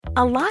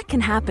A lot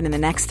can happen in the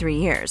next 3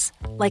 years.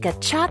 Like a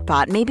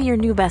chatbot may be your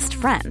new best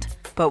friend.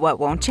 But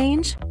what won't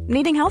change?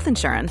 Needing health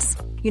insurance.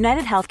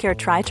 United Healthcare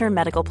Tri-Term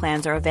Medical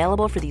Plans are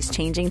available for these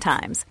changing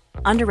times.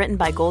 Underwritten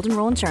by Golden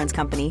Rule Insurance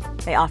Company,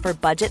 they offer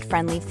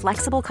budget-friendly,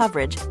 flexible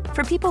coverage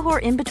for people who are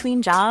in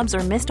between jobs or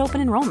missed open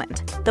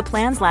enrollment. The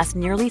plans last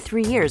nearly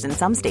 3 years in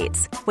some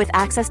states, with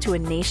access to a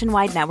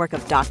nationwide network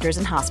of doctors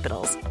and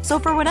hospitals. So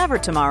for whatever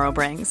tomorrow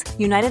brings,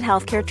 United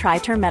Healthcare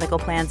Tri-Term Medical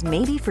Plans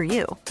may be for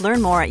you.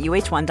 Learn more at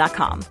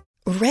uh1.com.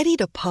 Ready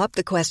to pop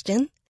the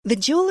question? The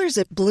jewelers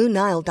at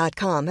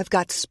BlueNile.com have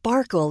got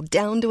sparkle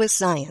down to a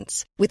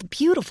science with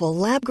beautiful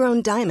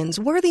lab-grown diamonds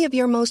worthy of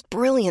your most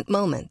brilliant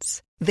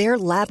moments. Their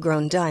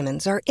lab-grown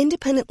diamonds are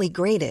independently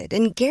graded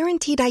and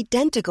guaranteed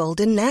identical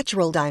to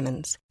natural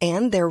diamonds,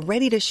 and they're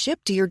ready to ship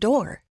to your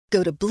door.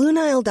 Go to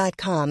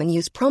BlueNile.com and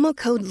use promo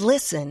code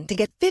LISTEN to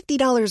get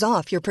 $50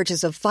 off your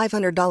purchase of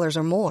 $500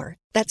 or more.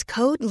 That's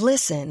code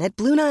LISTEN at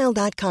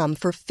BlueNile.com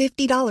for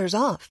 $50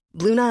 off.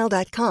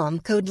 BlueNile.com,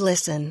 code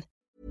LISTEN.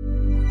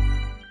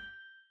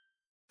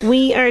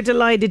 We are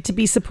delighted to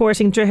be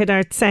supporting Drogheda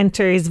Arts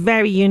Centre's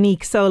very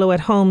unique Solo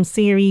at Home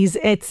series.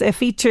 It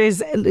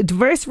features a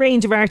diverse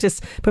range of artists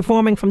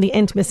performing from the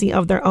intimacy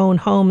of their own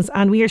homes,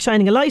 and we are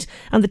shining a light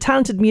on the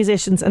talented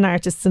musicians and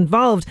artists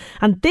involved.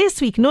 And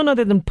this week, none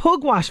other than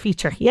Pugwash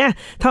feature. Yeah,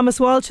 Thomas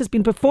Walsh has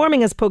been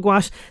performing as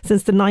Pugwash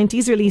since the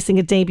 90s, releasing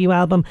a debut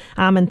album,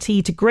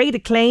 Amity, to great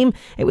acclaim.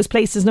 It was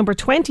placed as number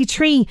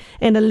 23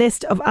 in a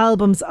list of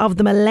albums of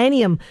the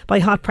millennium by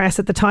Hot Press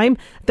at the time.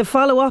 The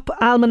follow-up,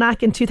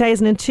 Almanac, in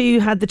 2002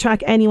 had the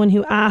track Anyone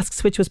Who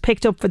Asks, which was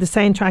picked up for the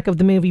soundtrack of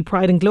the movie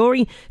Pride and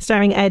Glory,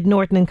 starring Ed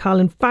Norton and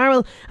Colin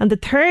Farrell. And the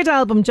third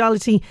album,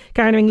 Jollity,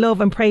 garnering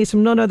love and praise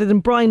from none other than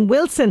Brian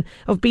Wilson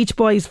of Beach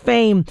Boys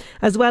fame.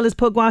 As well as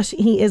Pugwash,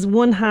 he is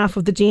one half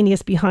of the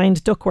genius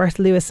behind Duckworth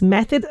Lewis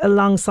Method,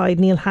 alongside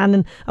Neil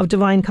Hannon of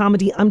Divine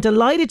Comedy. I'm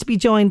delighted to be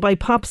joined by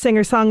pop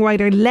singer,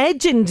 songwriter,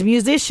 legend,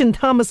 musician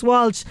Thomas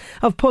Walsh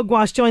of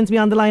Pugwash joins me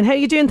on the line. How are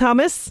you doing,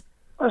 Thomas?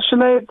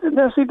 Sinead,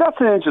 see, that's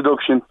an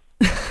introduction.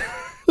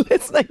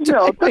 Let's not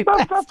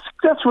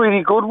that's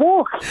really good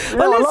work.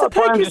 Well, listen,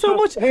 thank you so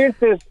much. Here's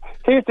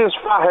this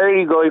fat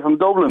hairy guy from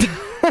Dublin.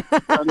 Thanks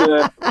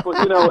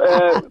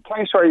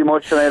very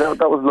much, Sinead.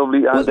 That was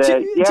lovely. And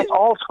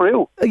all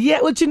through.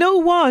 Yeah, well, do you know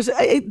what?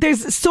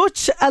 There's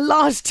such a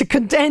lot to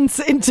condense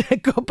into a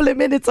couple of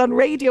minutes on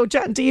radio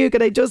chatting to you,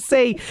 can I just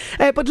say?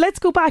 But let's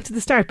go back to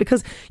the start,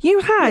 because you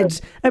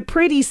had a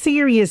pretty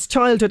serious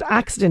childhood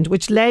accident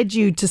which led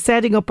you to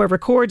setting up a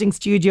recording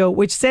studio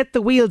which set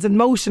the wheels in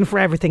motion for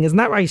everything. Isn't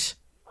that right?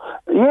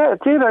 Yeah,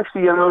 it did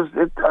actually. I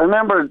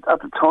remember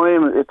at the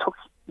time it took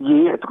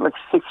like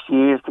 6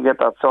 years to get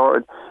that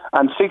sorted,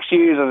 and 6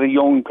 years as a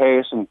young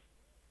person,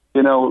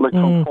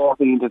 from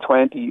 14 to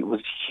 20, it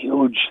was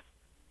huge.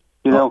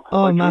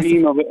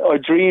 I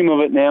dream of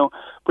it now.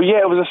 But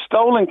yeah, it was a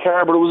stolen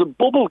car, but it was a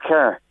bubble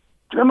car.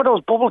 Do you remember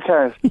those bubble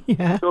cars?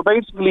 Yeah. So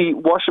basically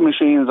washing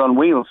machines on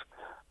wheels,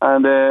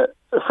 and a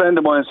friend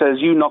of mine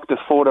says, "You knocked it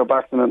further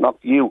back than it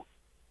knocked you."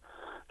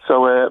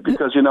 So,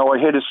 because, I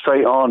hit it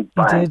straight on.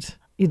 Bang.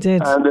 You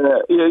did. And, this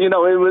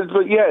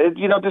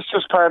is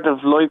just part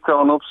of life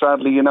growing up,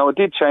 sadly. It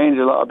did change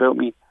a lot about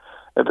me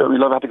life.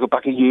 I had to go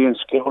back a year in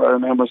school, I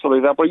remember, stuff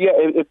like that. But yeah,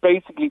 it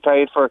basically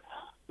paid for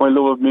my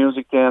love of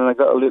music then. And I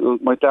got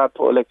my dad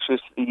put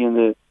electricity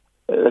in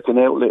an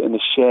outlet in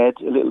the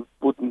shed, a little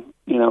wooden,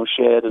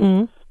 shed.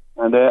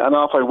 And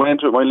off I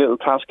went with my little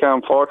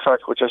Tascam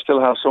 4-track, which I still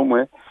have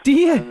somewhere. Do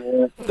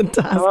you?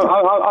 Fantastic.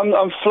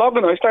 I'm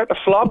flogging. I start to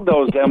flog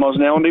those demos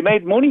now, and they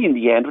made money in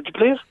the end. Would you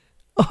please?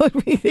 Oh,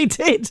 they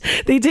did.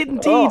 They did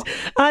indeed. Oh.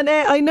 And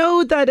I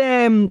know that...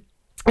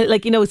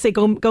 say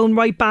going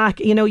right back,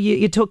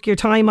 you took your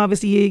time.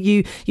 Obviously,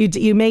 you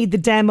made the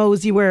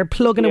demos. You were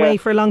plugging away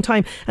for a long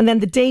time, and then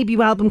the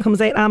debut album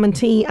comes out,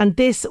 Amity, and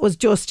this was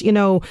just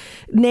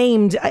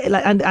named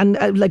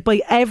and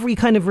by every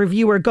kind of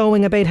reviewer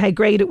going about how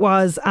great it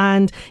was,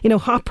 and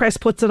Hot Press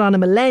puts it on a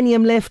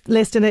millennium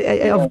list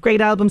of great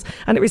albums,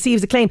 and it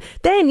receives acclaim.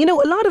 Then a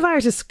lot of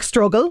artists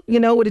struggle,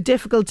 with a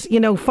difficult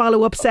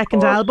follow up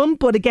second album,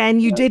 but again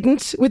you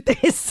didn't with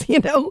this,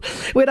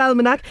 with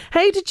Almanac.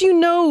 How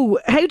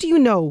do you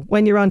know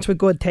when you're onto a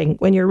good thing,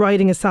 when you're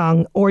writing a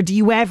song, or do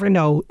you ever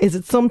know? Is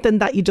it something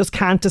that you just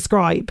can't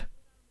describe?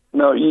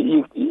 No,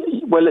 you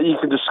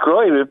can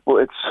describe it,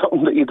 but it's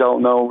something that you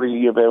don't know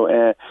really about.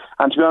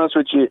 And to be honest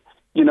with you,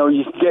 you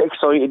can get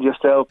excited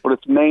yourself, but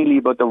it's mainly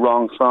about the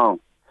wrong song.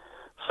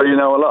 So, a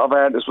lot of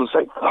artists will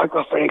say, I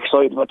got very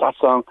excited about that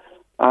song.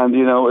 And,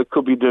 it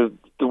could be the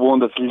one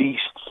that's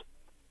least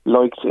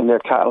liked in their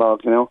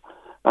catalogue, And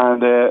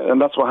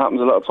that's what happens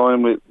a lot of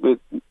time with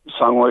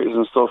songwriters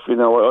and stuff.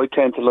 I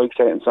tend to like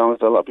certain songs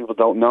that a lot of people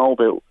don't know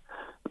about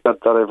that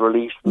I've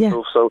released and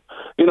stuff. So,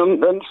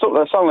 and so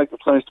a song like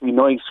It's Nice to Be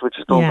Nice, which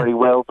has done very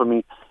well for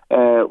me,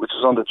 which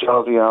was on the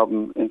Jollity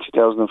album in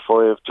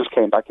 2005, just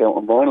came back out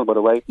on vinyl, by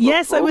the way.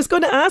 Yes, I was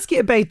going to ask you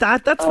about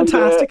that. That's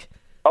fantastic.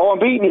 Oh, I'm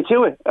beating you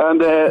to it, and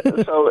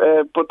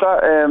but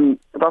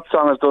that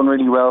song has done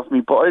really well for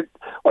me. But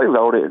I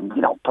wrote it in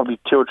probably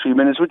 2 or 3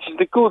 minutes, which is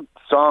the good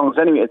songs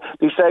anyway.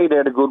 They say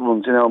they're the good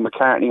ones.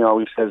 McCartney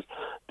always says,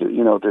 the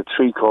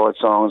 3-chord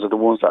songs are the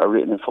ones that are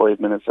written in 5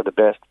 minutes are the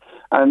best.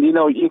 And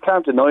you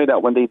can't deny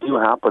that when they do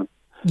happen.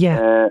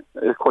 Yeah,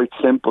 it's quite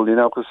simple,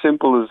 because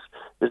simple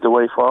is the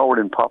way forward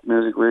in pop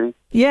music, really.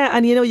 Yeah,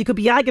 and you could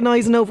be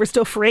agonising over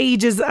stuff for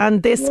ages,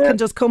 and this can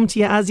just come to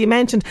you, as you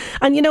mentioned.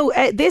 And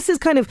this is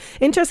kind of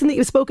interesting that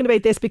you've spoken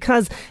about this,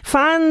 because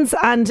fans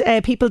and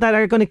people that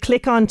are going to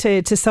click on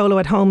to Solo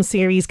at Home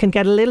series can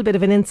get a little bit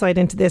of an insight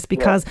into this,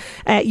 because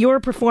you're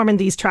performing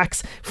these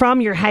tracks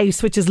from your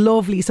house, which is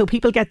lovely, so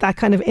people get that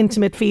kind of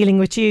intimate feeling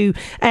with you.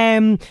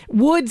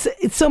 Would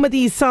some of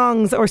these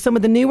songs, or some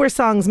of the newer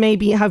songs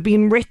maybe, have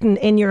been written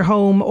in your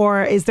home,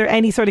 or is there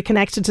any sort of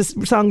connection to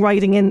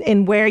songwriting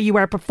in where you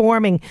are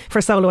performing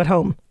for Solo at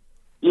Home?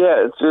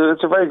 Yeah,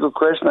 it's a very good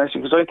question,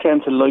 actually, because I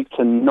tend to like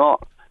to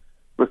not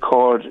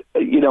record,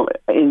 in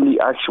the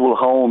actual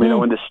home, in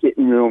the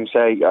sitting room,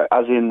 say,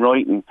 as in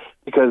writing,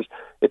 because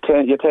you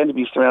tend to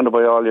be surrounded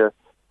by all your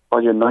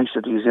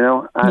niceties,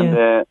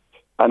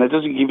 and it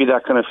doesn't give you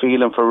that kind of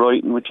feeling for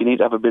writing, which you need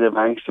to have a bit of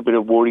angst, a bit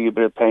of worry, a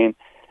bit of pain,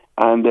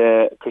 and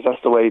because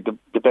that's the way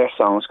the best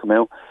songs come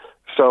out.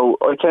 So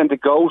I tend to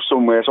go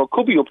somewhere. So it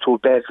could be up to a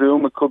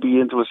bedroom, it could be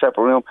into a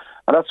separate room.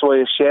 And that's why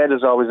a shed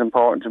is always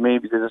important to me,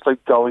 because it's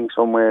like going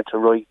somewhere to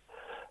write.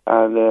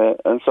 And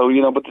so,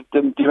 but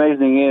the amazing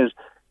thing is,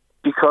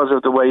 because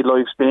of the way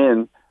life's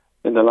been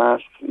in the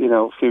last,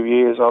 few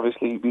years,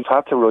 obviously, we've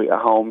had to write at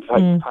home.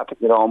 We've had to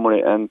get on with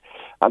it. And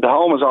the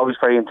home is always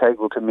very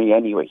integral to me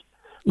anyway.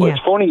 But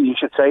it's funny you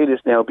should say this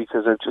now,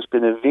 because I've just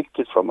been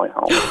evicted from my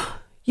home.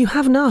 You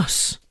have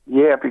not?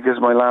 Yeah, because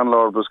my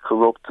landlord was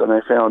corrupt, and I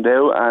found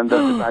out, and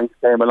then the bank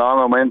came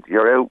along and went,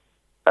 "You're out."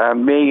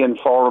 Me and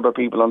 4 other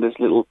people on this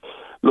little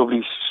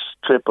lovely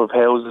strip of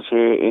houses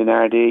here in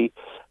RD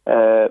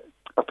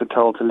I've been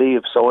told to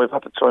leave, so I've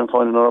had to try and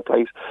find another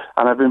place.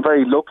 And I've been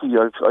very lucky.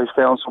 I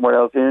found somewhere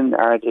else in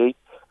RD,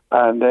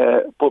 and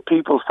but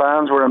people's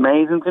fans were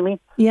amazing to me.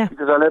 Yeah,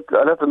 because I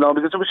let them know,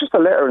 because it was just a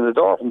letter in the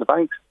door from the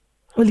bank.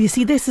 Well, you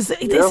see, this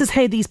is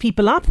how these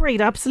people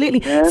operate, absolutely.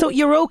 Yeah. So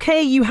you're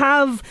okay, you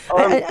have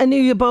a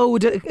new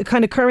abode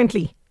kind of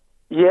currently?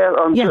 Yeah,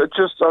 I'm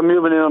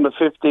moving in on the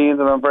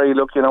 15th, and I'm very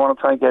lucky, and I want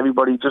to thank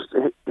everybody just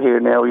here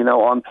now,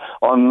 on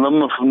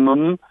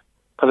Lum,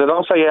 because I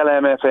don't say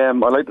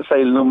LMFM, I like to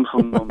say Lum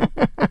from Lum.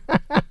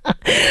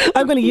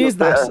 I'm going to use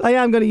that. I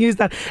am going to use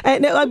that.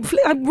 Now,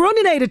 I'm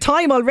running out of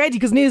time already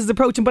because news is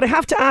approaching, but I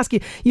have to ask you,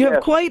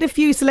 have quite a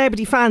few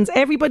celebrity fans,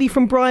 everybody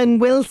from Brian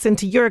Wilson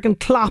to Jurgen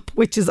Klopp,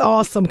 which is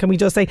awesome, can we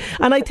just say.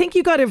 And I think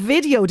you got a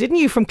video, didn't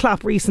you, from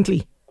Klopp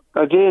recently?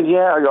 I did,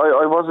 yeah.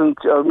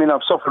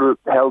 I've suffered with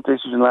health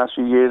issues in the last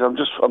few years.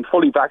 I'm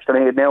fully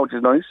vaccinated now, which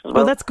is nice as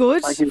well. Oh, that's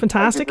good.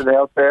 Fantastic. Thank you for the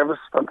health service.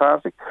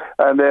 Fantastic.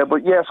 And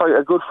but yes,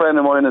 a good friend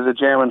of mine is a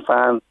German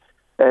fan,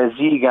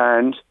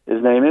 Ziegand,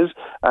 his name is,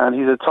 and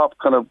he's a top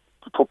kind of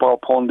football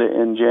pundit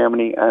in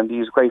Germany, and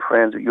he's great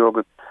friends with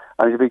Jurgen,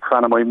 and he's a big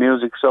fan of my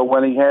music. So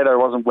when he heard I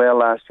wasn't well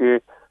last year,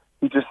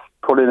 he just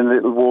put in a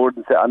little word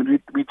and said, and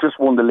we just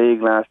won the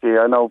league last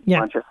year. I know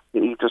Manchester,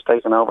 he's just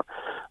taken over.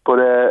 But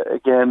I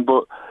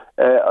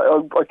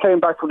came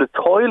back from the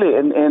toilet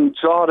in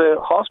Drogheda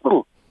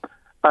Hospital,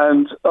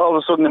 and all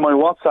of a sudden in my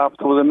WhatsApp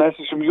there was a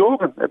message from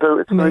Jurgen about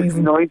it's very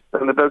nice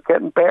and about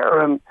getting better,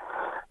 and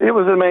it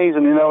was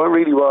amazing, it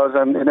really was.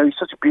 And he's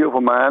such a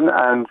beautiful man,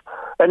 and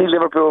any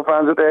Liverpool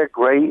fans out there,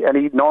 great.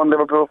 Any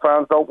non-Liverpool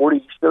fans, don't worry,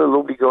 he's still a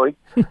lovely guy.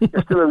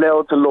 You're still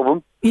allowed to love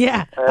him.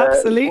 Yeah,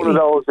 absolutely. One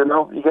of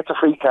those, you get a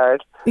free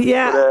card.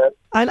 Yeah,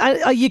 but,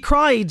 and you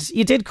cried.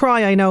 You did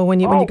cry, I know,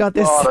 when you got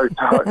this.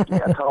 God,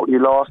 I totally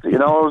lost it.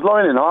 I was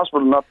lying in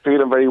hospital, not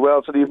feeling very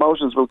well, so the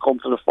emotions will come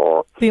to the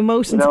fore. The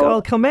emotions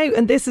all come out,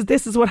 and this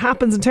is what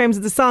happens in terms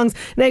of the songs.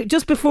 Now,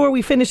 just before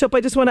we finish up, I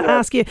just want to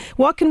ask you,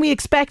 what can we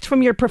expect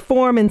from your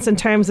performance in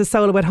terms of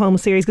Solo at Home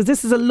series? Because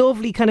this is a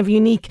lovely kind of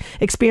unique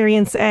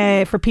experience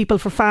for people,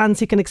 for fans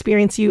who can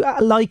experience you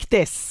like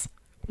this.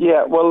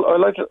 Yeah, well, I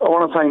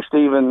want to thank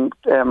Stephen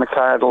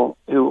McCardle,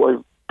 who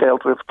I've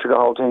dealt with through the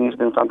whole thing. He's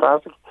been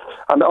fantastic,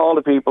 and all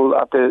the people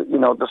at the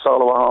the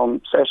Solo at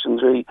Home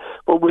sessions, really.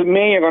 But with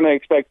me, you're going to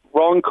expect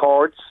wrong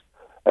chords,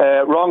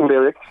 wrong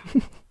lyrics,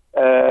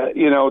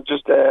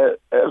 just a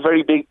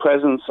very big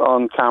presence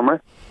on camera.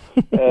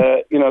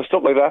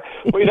 Stuff like that.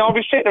 But I'll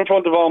be sitting in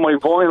front of all my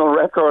vinyl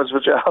records,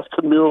 which I have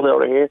to move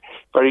out of here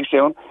very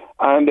soon,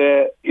 and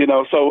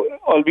so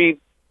I'll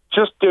be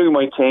just doing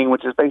my thing,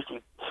 which is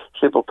basically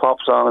simple pop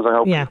songs. I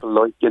hope people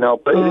like,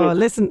 But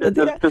listen,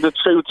 there's a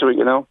truth to it,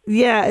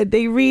 Yeah,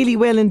 they really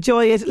will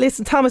enjoy it.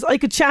 Listen, Thomas, I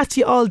could chat to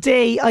you all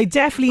day. I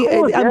definitely,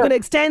 I'm going to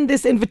extend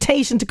this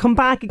invitation to come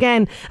back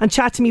again and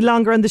chat to me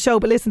longer on the show.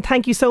 But listen,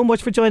 thank you so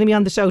much for joining me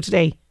on the show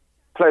today.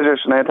 Pleasure,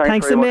 Sinead.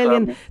 Thanks a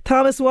million.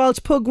 Thomas Walsh,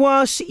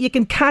 Pugwash. You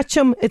can catch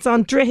him. It's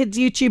on Drihid's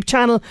YouTube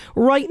channel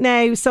right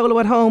now. Solo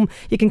at Home.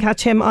 You can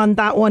catch him on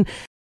that one.